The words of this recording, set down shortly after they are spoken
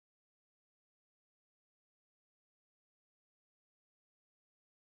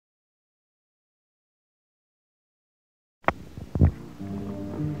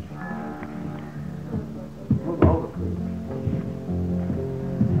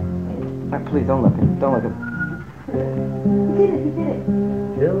Please don't look him. Don't look him. He did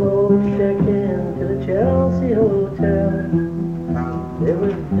it. Bill Oaks checked in to the Chelsea Hotel. There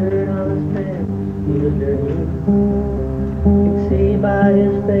was dirt on his pants, he was dirty. You'd see by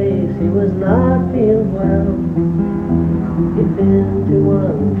his face he was not feeling well. He'd been to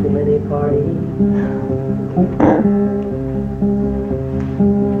one too many parties.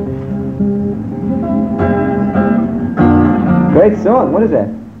 Great song. What is that?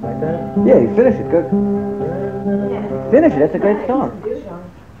 Like that? Yeah, you finish it. Good. Finish it. That's a great song.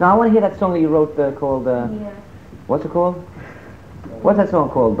 Now I want to hear that song that you wrote called. What's it called? What's that song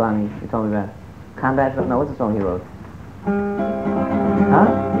called, Bonnie? You told me about. Combat? No. What's the song you wrote? Huh?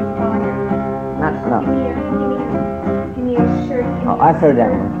 No. Give me your shirt. Oh, I've heard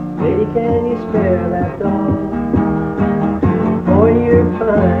that one. Lady, can you spare that dog? For you're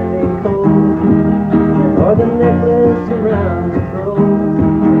finding cold. Or the necklace around the throat.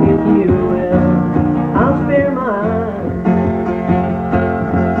 If you will, I'll spare mine.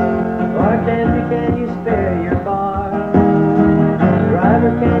 Bartender, can you spare your bar?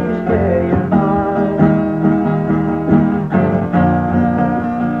 Driver, can you spare your car?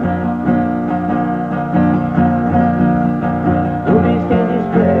 Movies, can you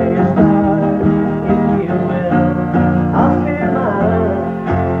spare your stars? If you will, I'll spare mine.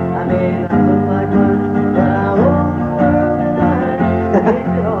 I may not look like much, but I want the world and I take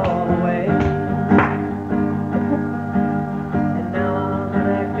it all away. And now I'm an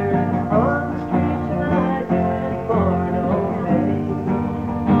actor on the streets and I do it for no pay.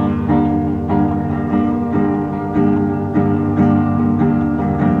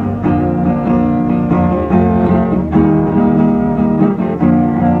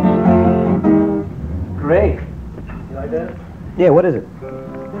 Great. You like that? Yeah. What is it?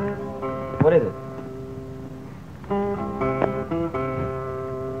 What is it?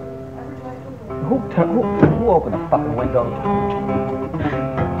 Who opened the fucking window?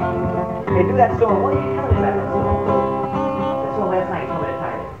 Hey, do that song. What are you telling me about that song? That song last night. You told me the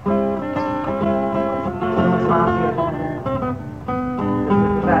title. Someone's mom here or something like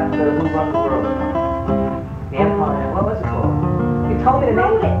that? It's about Who Runs the World. Yeah, what was it called? You told me the name.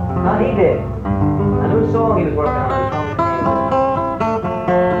 Wrote it. No, he did. A new song he was working on. He told me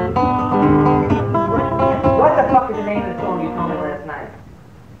the name. What the fuck is the name of the song you told me last night?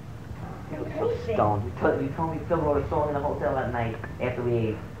 You were so stoned. You told me Phil wrote a song in the hotel that night after we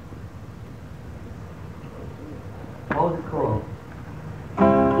ate. What was it called? He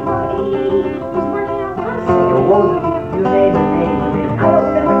was working on one What song. was it? You named the name. I don't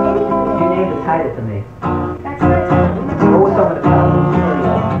remember anything. You named the title to me. That's my title. What was some of the titles?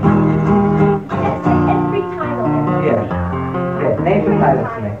 That's every title. Yeah. Yeah, name the title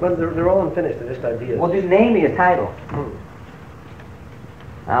to me. But they're all unfinished, they're just ideas. Well, just name me a title.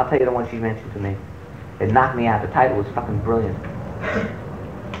 I'll tell you the one she mentioned to me. It knocked me out. The title was fucking brilliant.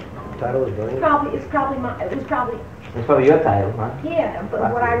 The title is brilliant. It was probably It's probably your title, huh? yeah, but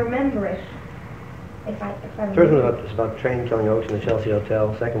what I remember it. If I First one is about Train killing Ochs in the Chelsea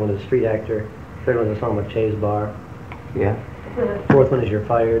Hotel. Second one is Street Actor. Third one is a song about Che's Bar. Yeah. Fourth one is You're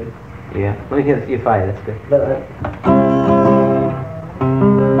Fired. Yeah. Let me hear your fire. That's good. But,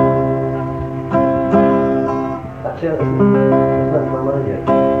 that's it. It's not in my mind yet.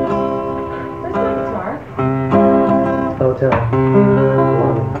 Where's my guitar? Hotel.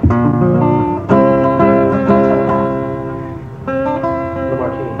 The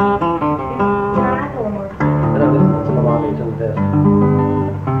Martini. You're not at the one more. No, it's in the lobby. It's in the desk.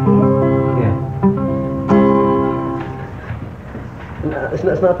 Yeah.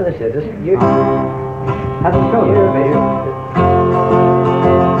 It's not finished yet. Just you. How's the show?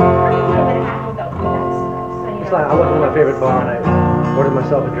 It's like I went to my favorite bar and I ordered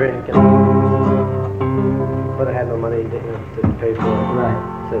myself a drink, and but I had no money to pay for it.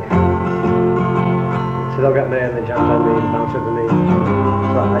 Right. So they all got mad and they jumped on me and bounced over me.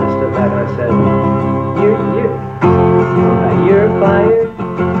 So I just stood back and I said, You're fired.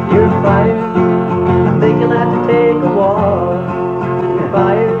 You're fired. I think you'll have to take a walk. You're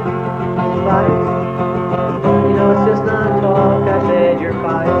fired. You're fired. You know, it's just not talk. I said, you're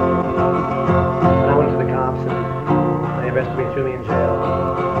fired. And I went to the cops and they arrested me and threw me in jail.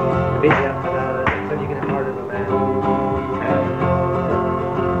 They beat me up and said you can have harder than that.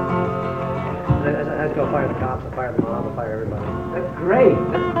 And I had to go fire the cops, I fired the mom, I fired everybody. That's great.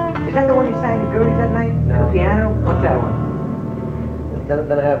 Is that the one you sang at Gertie's that night? No. The piano? What's that one?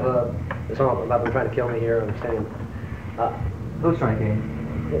 Then I have a song about them trying to kill me here. I'm saying, Who's trying to kill you?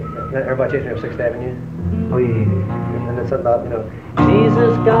 everybody chasing me up 6th Avenue. Oh, yeah. And it's about,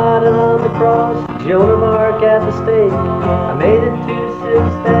 Jesus got on the cross, Joan of Arc at the stake. I made it to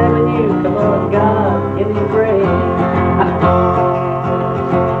 6th Avenue you, come on, God, give me a break.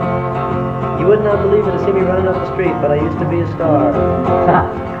 You would not believe it to see me running up the street, but I used to be a star.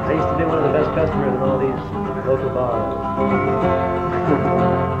 I used to be one of the best customers in all these local bars.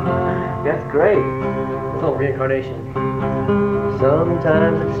 That's great. It's all reincarnation.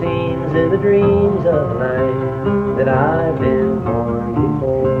 Sometimes it seems in the dreams of the night that I've been born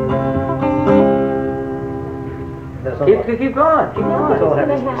before. Keep going. Keep going. That's all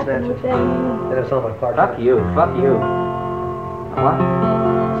happy snatches. And a song about Clark Fuck County. you. Fuck you. What?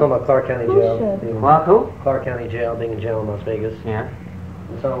 A song about Clark County Jail. Well, who? Clark County Jail, being in jail in Las Vegas. Yeah.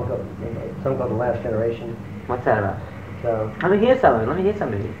 A song called The Last Generation. What's that about? So, Let me hear something. Let me hear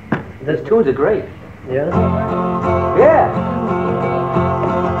something. Those tunes are great. yeah? Yeah.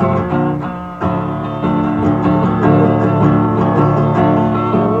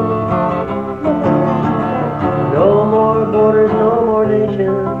 No more borders, no more nations,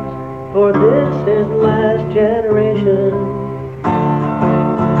 for this is the last generation.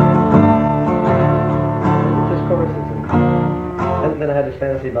 Just choruses. And then I had this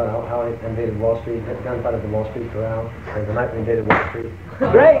fantasy about how I invaded Wall Street, had gunfight at the Wall Street Corral, or the night we invaded Wall Street.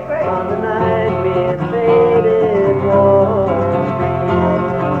 Great, great. On the night we invaded Wall Street.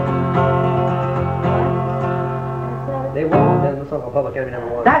 They won't. There's a song called Public Enemy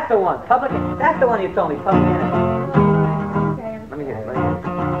 #1. That's the one. That's the one you told me. Public Enemy. Let me hear it. Let me hear it.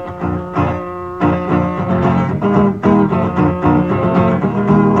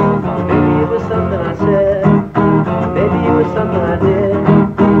 Maybe it was something I said. Maybe it was something I did.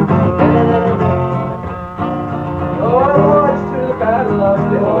 Oh, it's to the battle of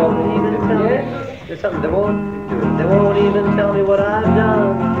They the won't even tell me. There's something they won't even tell me what I've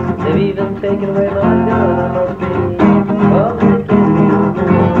done. They've even taken away my gun. I must be public enemy.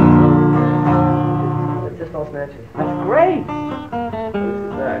 It's just all snatches. That's great.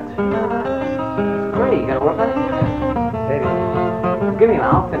 that. That's great. You gotta work on it? Maybe. Give me one.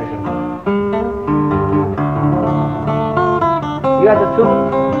 I'll finish it. You got the tune?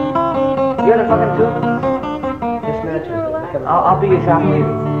 You got the fucking tune? Just snatches. I'll be your shop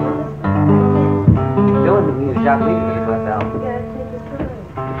leader. Dylan can be your shop leader for this last album.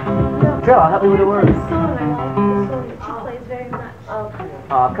 Sure, I'll help you with the words.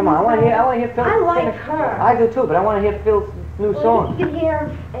 Oh, come on! I want to hear Phil. I like her. I do too, but I want to hear Phil's new song. You can hear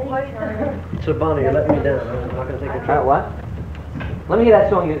anytime. So Bonnie, you're letting me down. I'm not going to take control. What? Let me hear that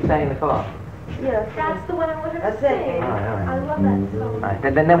song you sang in the car. Yeah, that's the one I want her to That's it. sing. All right. I love that song. All right,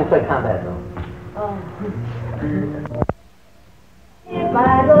 then we'll play Combat Zone. If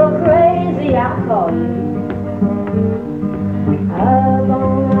I go crazy, I'll call you. I'm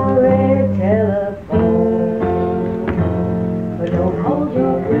on a red telephone, but don't hold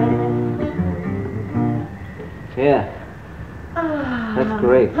your breath. Yeah. That's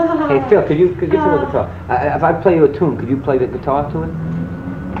great. Hey Phil, could you give me the guitar? If I play you a tune, could you play the guitar to it?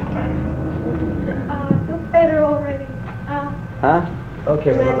 Feel better already. Huh?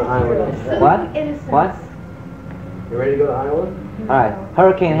 Okay, we're going to Iowa. What? Innocence. What? You ready to go to Iowa? All right,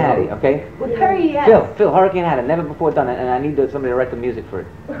 Hurricane Hattie, okay? With her, yes. Phil, Hurricane Hattie, never before done it, and I need somebody to write the music for it.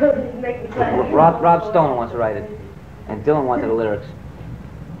 Make me cry. Rob Stone wants to write it, and Dylan wanted the lyrics.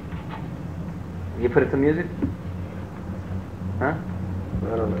 You put it to music? Huh?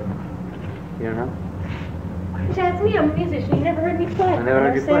 I don't know. You don't know? Chance, me, I'm a musician. You never heard me play. I never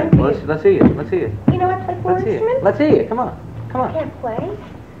heard you play. Sing. Well, let's see it. Let's see it. You know I play four Let's see it. instruments? Let's see it. Come on. Come I on. can't play.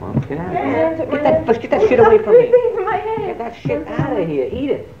 Well, get out of here. Yeah. Get that shit away from me. Everything from my head. Get that shit out of here.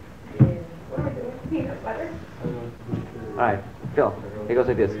 Eat it. Peanut butter. All right, Phil. It goes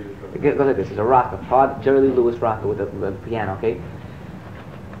like this. It goes like this. It's a rocker, hard Jerry Lee Lewis rocker with a piano. Okay.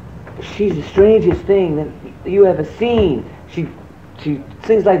 She's the strangest thing that you ever seen. She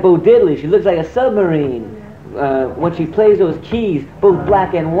sings like Bo Diddley. She looks like a submarine. When she plays those keys, both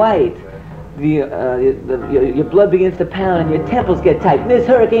black and white, your blood begins to pound and your temples get tight. Miss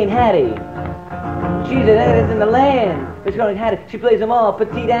Hurricane Hattie. She's the latest in the land. Miss Hurricane Hattie. She plays them all,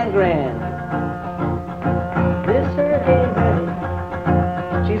 petite and grand. Miss Hurricane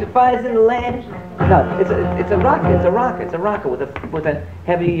Hattie. She's the finest in the land. No, it's a rocker. It's a rocker. It's a rocker with a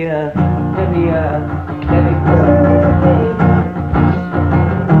heavy. I can do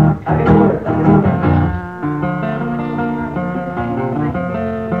it.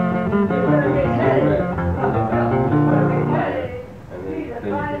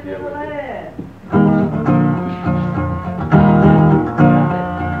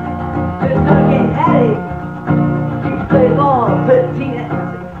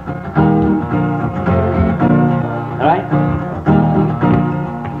 Alright?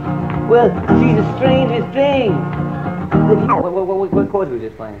 Well, she's the strangest thing. What chords were we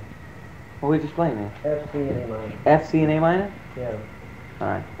just playing? What were you just playing there? F, C, and A minor. F, C, and A minor? Yeah.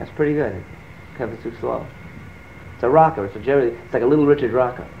 Alright, that's pretty good. Kept it too slow. It's a rocker. It's like a Little Richard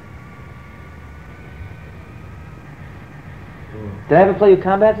rocker. Did I ever play you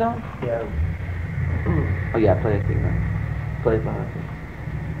Combat Zone? Yeah. Oh yeah, play it, right? Play it behind you.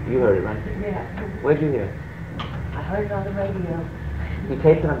 You heard it, right? Yeah. Where'd you hear it? I heard it on the radio. You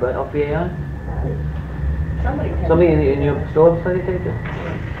taped it on LPAI? Somebody in your store played it, taped it?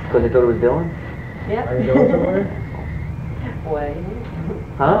 Because they thought it was Dylan? Yep. Are you going somewhere? Wait.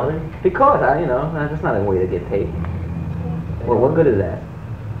 Huh? Because, that's not a way to get paid. Well, what good is that?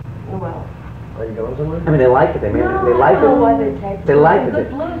 Well. Are you going somewhere? I mean, they like it. They like I don't know why they it. taped They liked good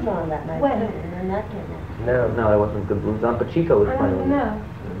it. blues on that night, When? too, and then that came out. No. No, it wasn't good blues. Don Pacheco was playing with it. No.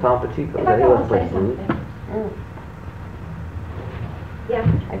 Tom Pacheco. If I He go, I'll wasn't say playing blues. something. Mm. Yeah,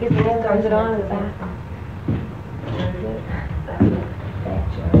 I guess he turns it on in the bathroom.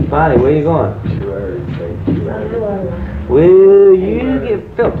 Bonnie, where you going? Too early. Too early. Will you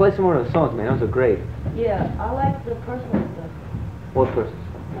get Phil? Play some more of those songs, man. Those are great. Yeah, I like the personal stuff. What person?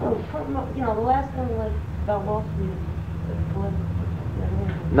 Oh, the last one, like, about Wall Street.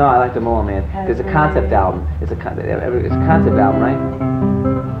 No, I like them all, man. There's a concept album. It's a concept album, right?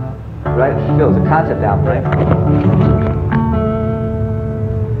 Right, Phil. It's a concept album, right?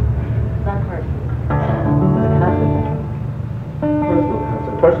 Not personal.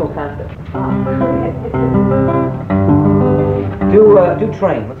 Personal concept. Oh. Do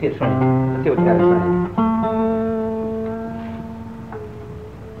Train. Let's get Train. Let's see what you got to Train.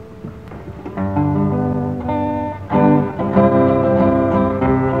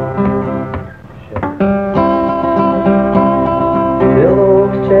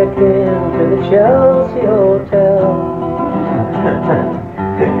 Checked into the Chelsea Hotel.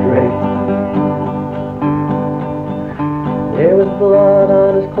 Great. There was blood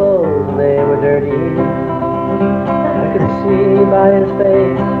on his clothes and they were dirty. I could see by his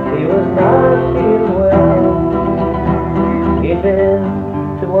face he was not feeling well. He'd been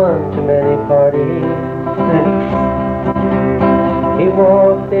to one too many parties. He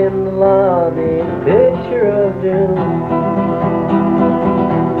walked in the lobby, a picture of doom.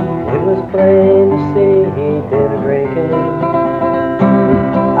 It was plain to see he'd been drinking.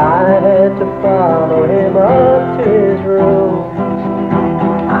 I had to follow him up to his room,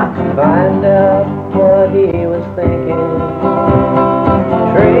 find out what he was thinking.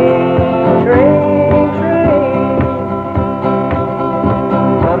 Train, train, train,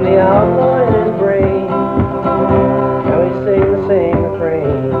 I'm the outlaw in his brain. Now he sing the same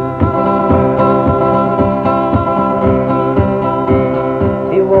refrain.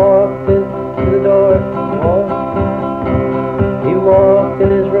 He walked into the door, he walked in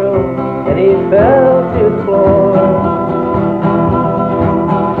his room, and he fell to the floor.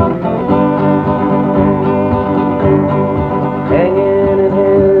 Hanging in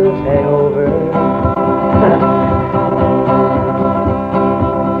his hangover.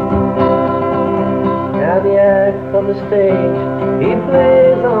 Now the act on the stage, he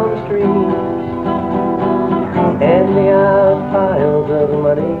plays on the street, handing out piles of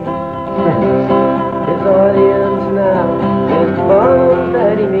money. His audience now is bums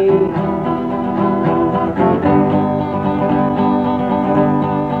that he meets.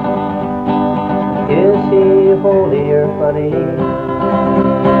 Is he holy or funny?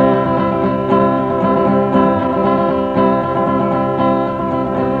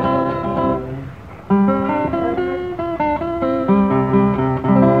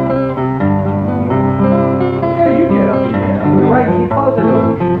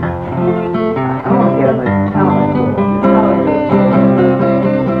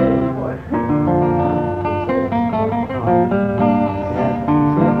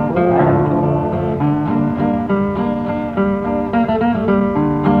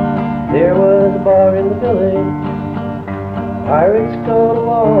 There was a bar in the village, pirates go to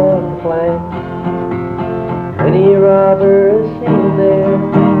war on the flank. Many robbers seen there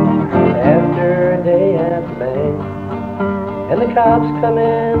after a day at the bank. And the cops come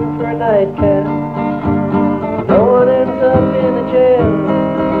in for a nightcap. No one ends up in the jail.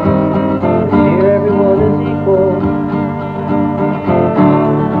 'Cause here everyone is equal.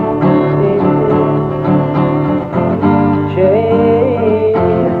 Change,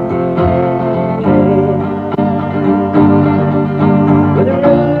 change. Where the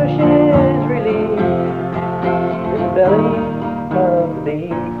rush is released in the belly of the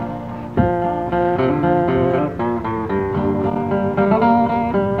beast.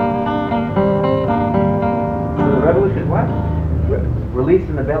 The revolution, what? Released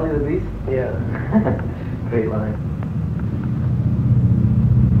in the belly of the beast? Yeah. Great line.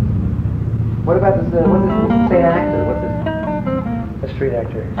 What about this, what's this, say actor, what's this? A street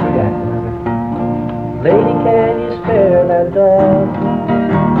actor. Street actor, Lady, can you spare that dog?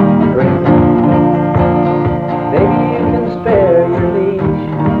 great. Maybe you can spare your leash.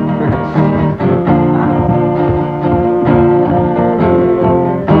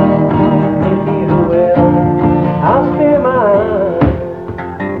 If you will, I'll spare mine.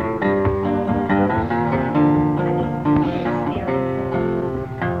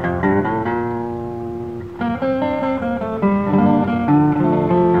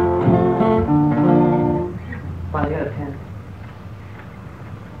 Fine, you got a pen.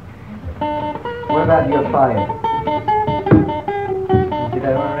 What about your fire? Did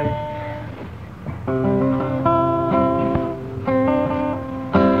that one right?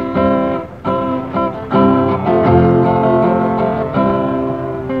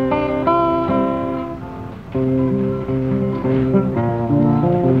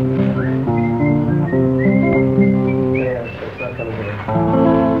 Yeah, it's not coming here.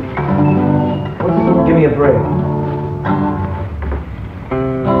 What's this one? Give me a break.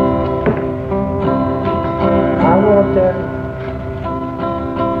 I walked out.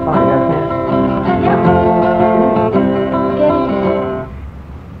 Oh, you got a pen?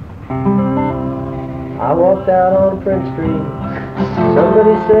 I walked out on Prince Street.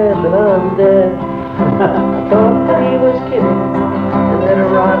 Somebody said that I'm dead. I thought that he was kidding, and then a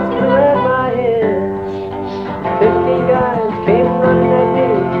rock flew at my head. 15 guys came running at me.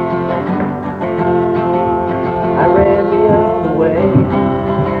 I ran the other way.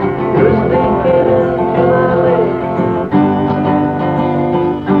 Bruce Lee came into my leg.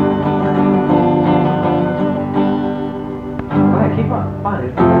 Alright, keep on. Fine.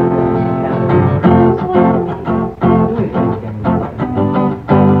 It's I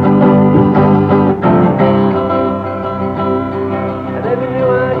never knew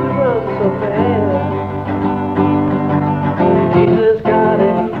I could run so fast. Jesus got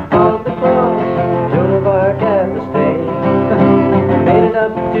it on the cross. Joan of Arc at the stage. Made it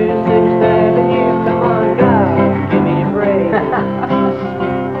up to 6th Avenue. Come on, God, give me a break.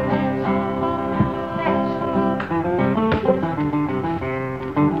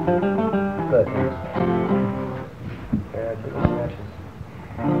 Look. Yeah, I took the matches.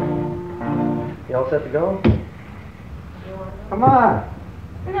 You all set to go? Come on.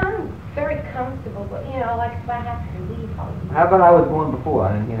 No, I'm very comfortable, but you know, like if I have to leave, I'll leave. How about I was born before? I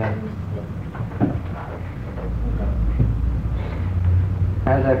didn't hear that.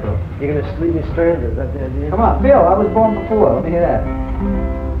 How does that go? You're gonna leave me stranded, is that the idea? Come on, Bill, I was born before. Let me hear that.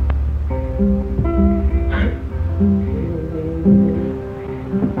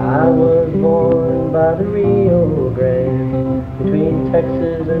 I was born by the Rio Grande, between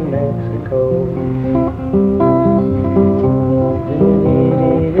Texas and Mexico.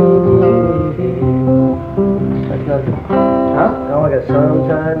 That's nothing. Huh? Oh, I got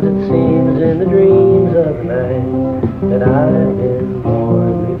sometimes it seems in the dreams of the night that I've been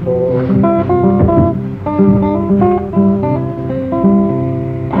born before.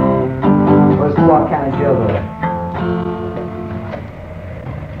 Where's Clark County Jail though?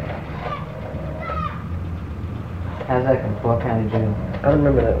 How's that come? Clark County Jail. I don't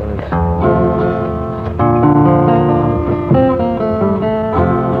remember that one.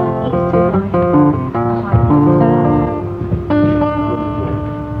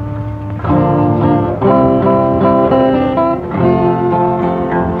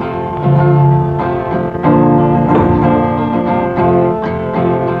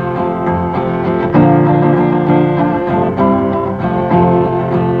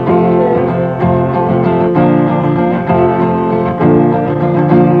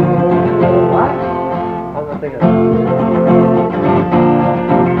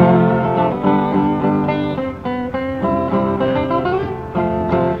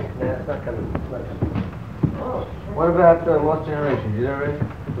 What about Lost Generation? Did you ever read it?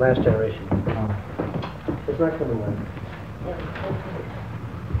 Last Generation. Oh. It's not coming back.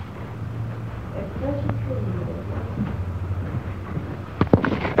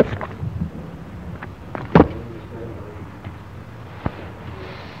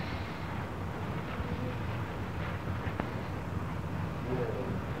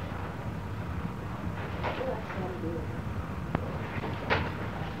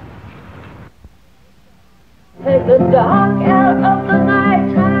 Take the dark out of the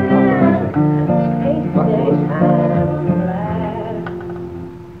night time. Take the daytime.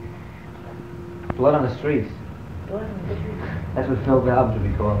 Blood on the Streets. That's what Phil's album should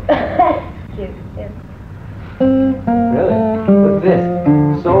be called. Cute, yeah. Really? What's this?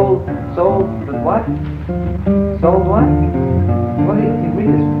 Soul, the what? Soul what? What do you read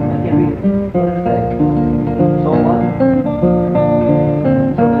this? I can't read it.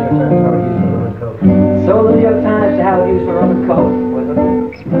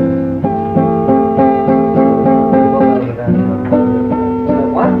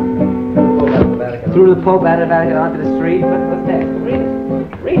 threw the Pope out of here onto the street. What's next?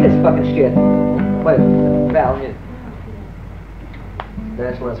 Read this fucking shit. Wait, Val, yeah.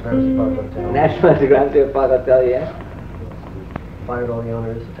 National Supremacy Park Hotel. National Supremacy Park Hotel, yeah. Fired all the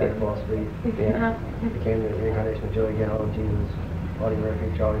owners, attacked Wall Street. Yeah. Became the reincarnation of Joey Gallo, Jesus, Audie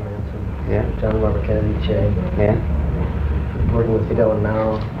Murphy, Charlie Manson, Yeah. John Robert Kennedy, Che. Yeah. Working with Fidel and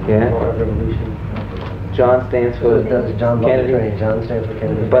Mao. Yeah. Revolution. John stands for That's John Kennedy. Train. John stands for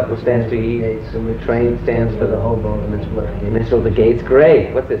Kennedy. Butler stands for E. Gates. Train stands for the hobo, and Mitchell left the Gates. Initial the Gates.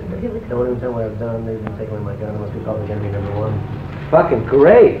 Great. What's this? Don't even tell what I've done. They've been taking away my gun. I must be public enemy number one. Fucking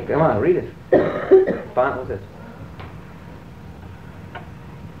great. Come on, read it. Font, what's this?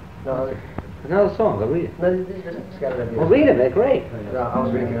 No, Another song. Go read it. no, these are just scattered ideas. Well, read it. They're great. I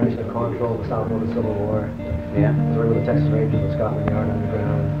was reading the Nation of Control, the South of the Civil War. Yeah. I was working with the Texas Rangers with Scotland Yard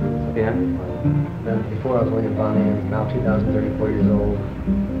Underground. Yeah. Then before I was William Bonney, now 2,034 years old.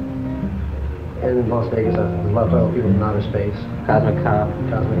 In Las Vegas, I was loved by all people from outer space. Cosmic Cop.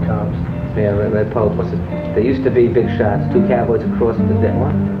 Cosmic Cops. Yeah, Red Pope. What's it? There used to be big shots. Two cowboys across the dead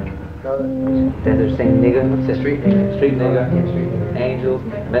one. No, They're saying nigger. What's this? Street nigger. Street nigger. Yeah, street nigger. Angels.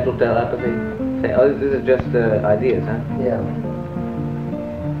 Mental telepathy. Say, oh, this is just ideas, huh? Yeah.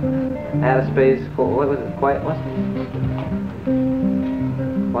 Outer space. What was it? Quiet. What?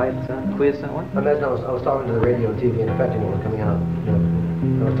 Quiet son. Queer son. What? Imagine I was talking to the radio and TV and affecting what was coming out. You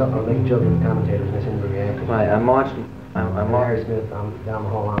know, I was making jokes with the commentators and they seemed to be reacting. Right. I'm I'm Harry Smith. I'm down the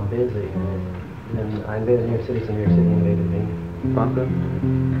hall. I'm busy. And I invaded New York City, so New York City invaded me. Bunker.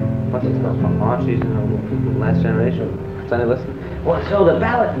 What's it called? Archie's in the Last Generation. Sonny, Liston. Well, so the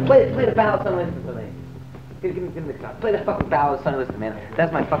ballad. Play the ballad, Sonny Liston for me. Give me the cut. Play the fucking ballad, Sonny Liston, man.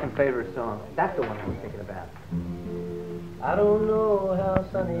 That's my fucking favorite song. That's the one I was thinking about. I don't know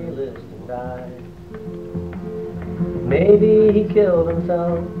how Sonny Liston died. Maybe he killed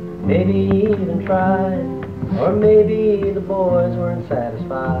himself. Maybe he even tried. Or maybe the boys weren't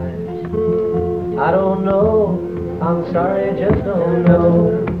satisfied. I don't know. I'm sorry, I just don't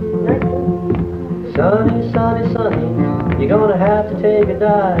know. Sonny, Sonny, Sonny, you're gonna have to take a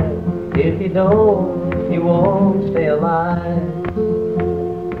dive. If you don't, you won't stay alive.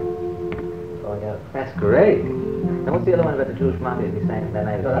 Oh, yeah. That's great. And what's the other one about the Jewish mafia he sang that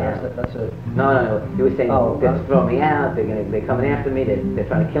night at the piano? That's a... No. He was saying, Oh, they're throwing me out, they're coming after me, they're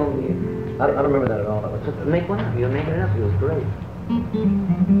trying to kill me. I don't remember that at all. That was Just make one up. You're making it up. It was great.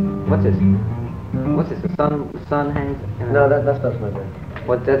 What's this? What's this? The sun hangs? No, that's my bad.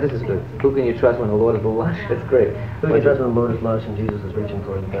 What? This is good. Who can you trust when the Lord is lush? That's great. Who can you trust when the Lord is lush and Jesus is reaching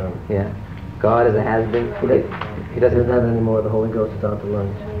for his gun? Yeah. God is a has-been. He He doesn't doesn't have it anymore. The Holy Ghost is out to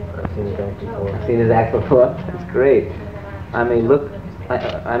lunch. I've seen his act before. I've seen his act before. That's great. I may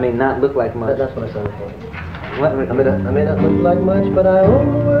not look like much. That's what I signed for. What? I may not look like much, but I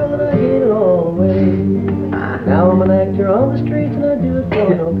own the world and I get it all away. Now I'm an actor on the streets and I do it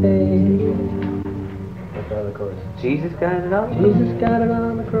for no pay. That's out of the chorus. Jesus got it all? Jesus got it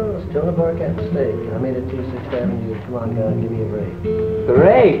on the cross. Jonah Bark had a mistake. I made it to 6th Avenue. Come on, God, give me a break.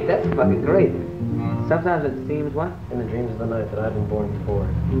 Great. That's fucking great. Sometimes it seems what? In the dreams of the night that I've been born before.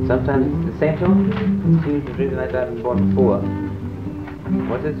 Sometimes it's the same song? It seems the dreams that I've been born before.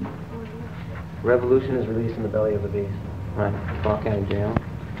 What's this? Revolution Is released in the belly of the beast. Right, Clark County Jail.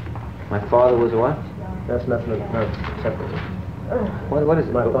 My father was a what? That's nothing, not separate. What is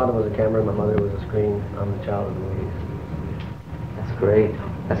it? My father was a camera, my mother was a screen. I'm the child of the movies. That's great.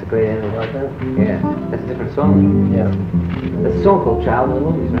 That's a great You ending. like that? Yeah, that's a different song. Yeah. That's a song called Child in the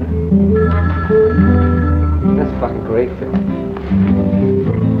Movies, right? That's fucking great, Phil.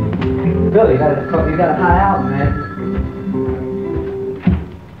 Phil, you gotta hide out, man.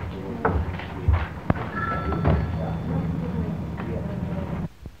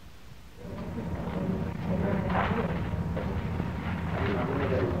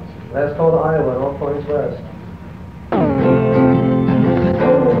 That's called Iowa, and all points west.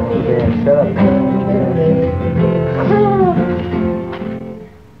 Yeah, shut up.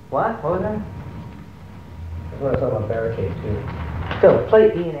 What? What was that? That's what I saw about barricade too. Phil, play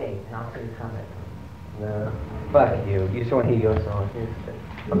E and A, and I'll see the comment. No. Fuck you. You just want to hear your song.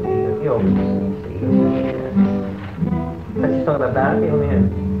 You're Let's just talk about Battlefield, man.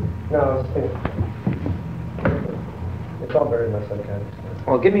 No, it's all buried in my subconscious.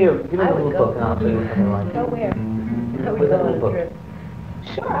 Well, give me a I little would book go. and I'll tell you something like Go where? I would With go a on little a book. trip.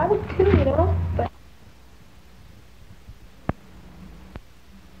 Sure, I would too, you know, but...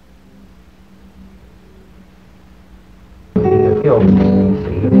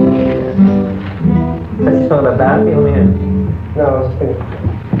 Let's just talk about Battlefield, man. No,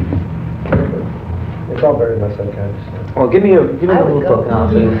 it's strawberry in my sometimes. Well, give me a little book and I'll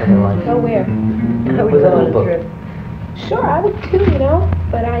show you something like. Go where? I would Where's go that on little a book? trip. Sure, I would too, you know,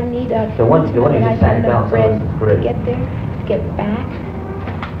 but I need a... The one you just sat down, so bread it's to great. get there, to get back.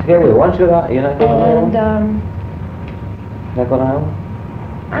 Okay, wait, why don't you go? You're not going to Iowa? And, Not going to Iowa?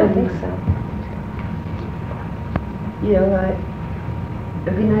 I don't think so. You know,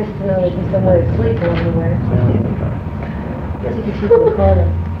 it'd be nice to know there's somewhere to sleep along the way. Guess you could sleep in the corner.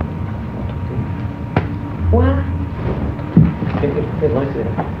 What? Let me see.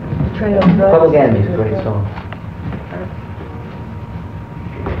 Train on drugs. Public Enemy's a great song.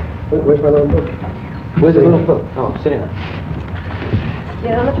 Where's my little book? Where's the little book? Oh, sitting there.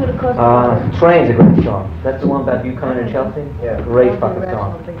 Yeah, how much would it cost? Train's a great song. That's the one about you coming to Chelsea? Yeah. Great fucking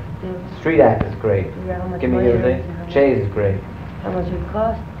song. Street Act is great. Give me your thing. Chase is great. How much would it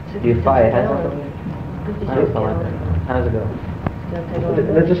cost? You fire it, has it? 50 I don't like that. How does it go?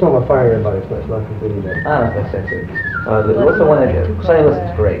 That's just on my fire everybody, so it's not completely dead. I don't know if that's it. What's the one that Sonny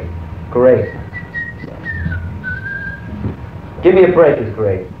Liston's great. Great. Give Me a Break is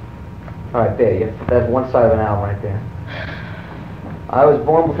great. Alright, there, that's one side of an album right there. I Was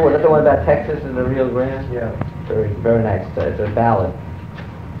Born Before, that's the one about Texas and the Rio Grande? Yeah. Very, very nice. It's a ballad.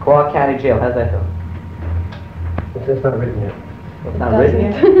 Clark County Jail, how's that go? It's not written yet. It's not written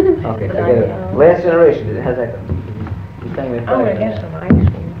yet? Okay, forget it. Last Generation, how's that go? You sang me a I'm gonna get some ice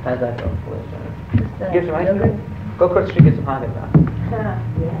cream. How's that go? Last Generation. Get some ice Yogurt? cream? Go across the street, get some Honda now.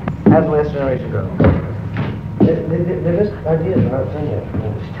 Yes. How's Last Generation go? They're just ideas, they're not written yet.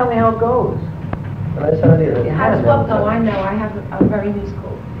 Just tell me how it goes. But I just had ideas. Yeah. How does what go? I know, I have a very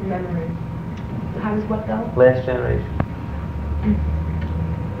musical memory. How does what go? Last Generation.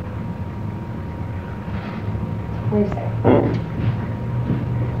 Wait a second.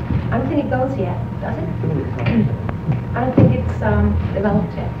 I don't think it goes yet, does it? I don't think it's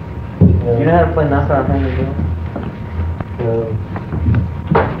developed yet. You know how to play Knockin' on Henry Bill?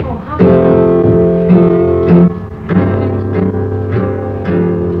 Oh, how?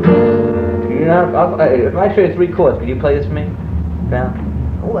 You know, if I show you 3 chords, could you play this for me? Down.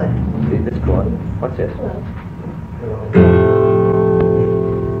 What? This chord. What's this?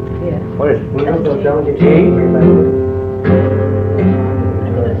 Yeah. What is it? We don't go down to G? A minor.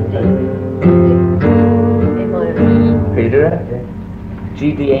 Can you do that? G,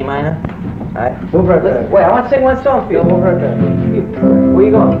 D, A minor? Alright. Move right back. Wait, I want to sing one song for you. Move right back. Where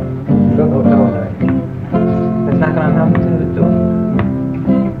you going? Don't go down there. That's not going to help you to do it.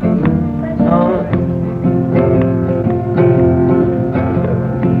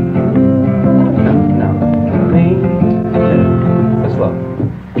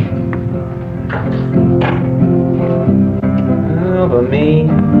 Over me,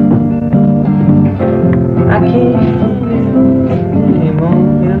 I can't anymore.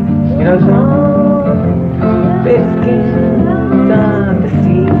 You know what I'm saying? Biscuits on the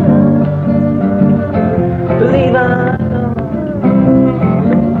sea. Believe I know.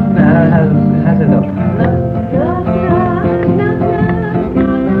 Now how's it go?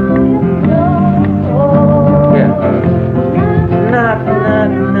 Yeah.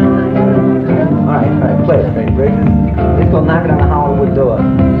 Alright, play it. Break this. It's called Knockin' on the Hollywood Door.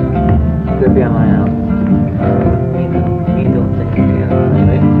 It's gonna be on my album. He don't think it's the album,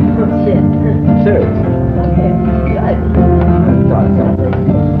 right? Oh, shit. Serious. Okay, good.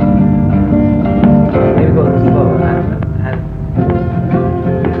 Maybe go a little slower. I don't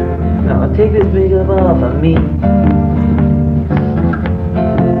know. No, take this makeup off of me.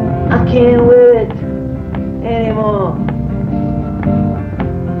 I can't wait anymore.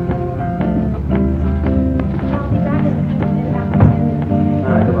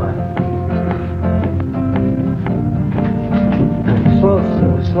 Alright, come on.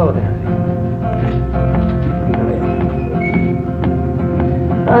 Slow down.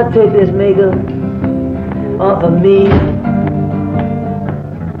 I'll take this makeup off of me.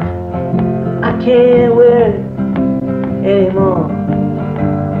 I can't wear it anymore.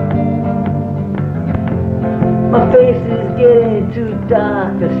 My face is getting too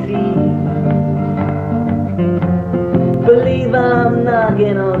dark to see. Believe I'm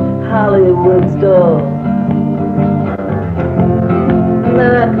knocking on Hollywood's door.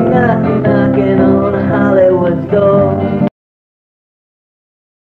 Knocking on Hollywood's door.